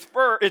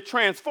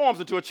transforms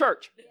into a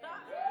church.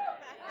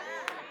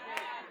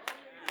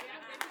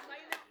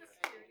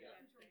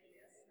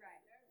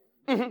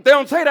 They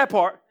don't say that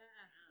part.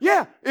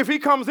 Yeah, if he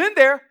comes in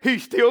there,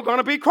 he's still going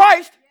to be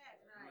Christ.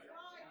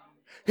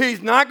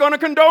 He's not going to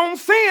condone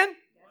sin.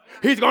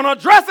 He's going to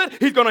address it.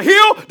 He's going to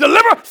heal,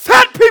 deliver,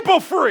 set people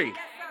free.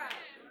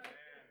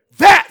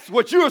 That's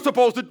what you are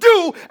supposed to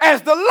do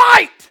as the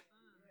light.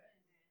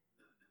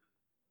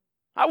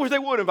 I wish they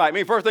would invite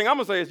me. First thing I'm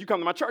going to say is you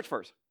come to my church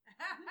first.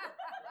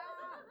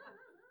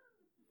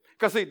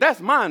 Because, see,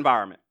 that's my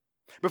environment.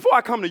 Before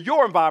I come to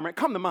your environment,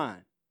 come to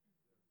mine.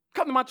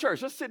 Come to my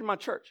church. Just sit in my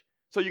church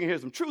so you can hear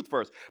some truth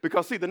first.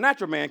 Because, see, the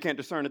natural man can't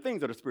discern the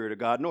things of the Spirit of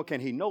God, nor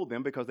can he know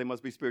them because they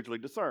must be spiritually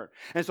discerned.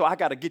 And so I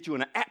got to get you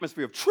in an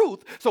atmosphere of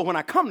truth so when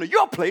I come to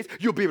your place,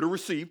 you'll be able to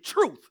receive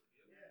truth.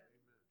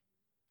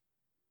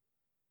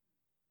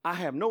 I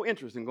have no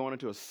interest in going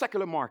into a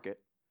secular market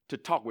to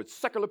talk with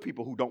secular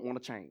people who don't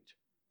want to change.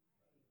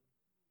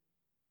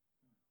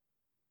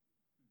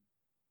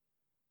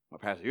 Well,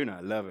 Pastor, you're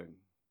not loving.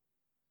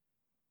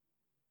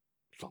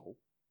 So?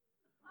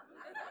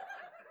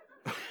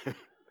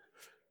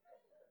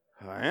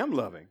 I am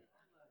loving.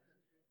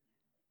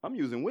 I'm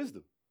using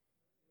wisdom.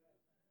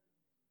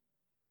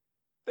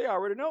 They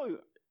already know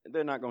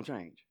they're not going to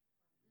change.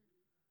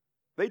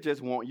 They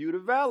just want you to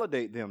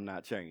validate them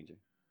not changing.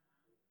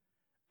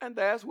 And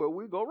that's where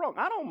we go wrong.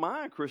 I don't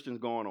mind Christians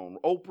going on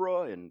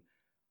Oprah and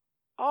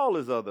all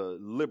this other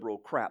liberal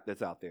crap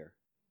that's out there.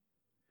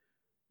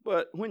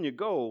 But when you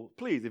go,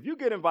 please, if you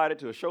get invited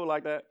to a show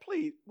like that,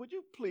 please, would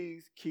you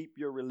please keep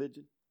your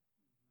religion?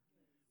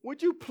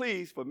 Would you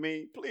please, for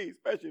me, please,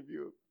 especially if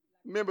you're a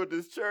member of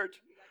this church.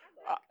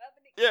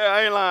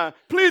 I ain't lying.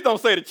 Please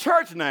don't say the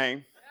church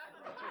name.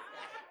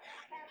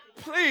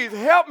 Please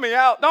help me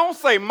out. Don't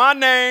say my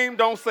name.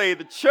 Don't say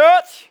the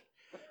church.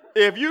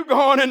 If you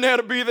going in there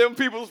to be them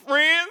people's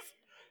friends,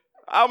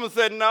 I'm going to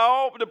say,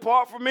 no,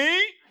 depart from me.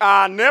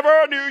 I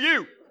never knew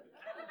you.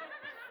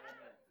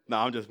 No,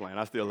 I'm just playing.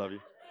 I still love you.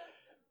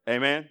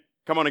 Amen.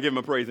 Come on and give him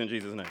a praise in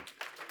Jesus' name.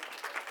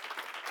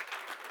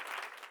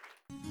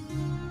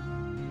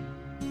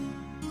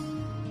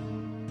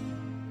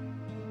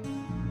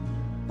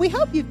 We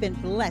hope you've been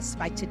blessed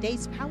by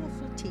today's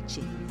powerful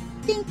teaching.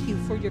 Thank you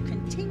for your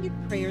continued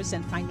prayers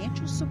and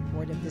financial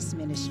support of this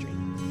ministry.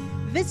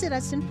 Visit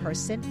us in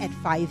person at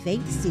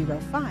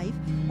 5805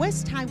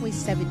 West Highway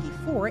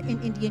 74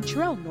 in Indian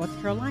Trail, North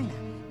Carolina.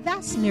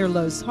 That's near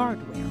Lowe's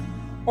Hardware.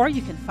 Or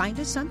you can find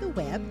us on the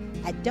web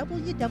at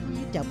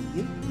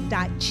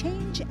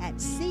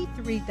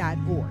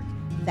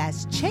www.changeatc3.org.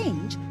 That's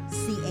change,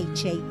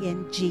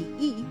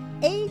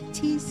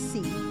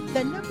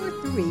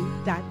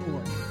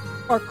 CHANGEATC3.org.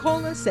 Or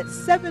call us at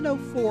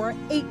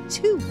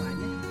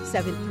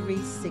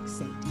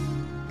 704-821-7368.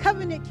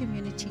 Covenant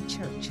Community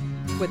Church,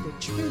 where the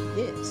truth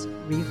is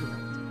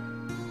revealed.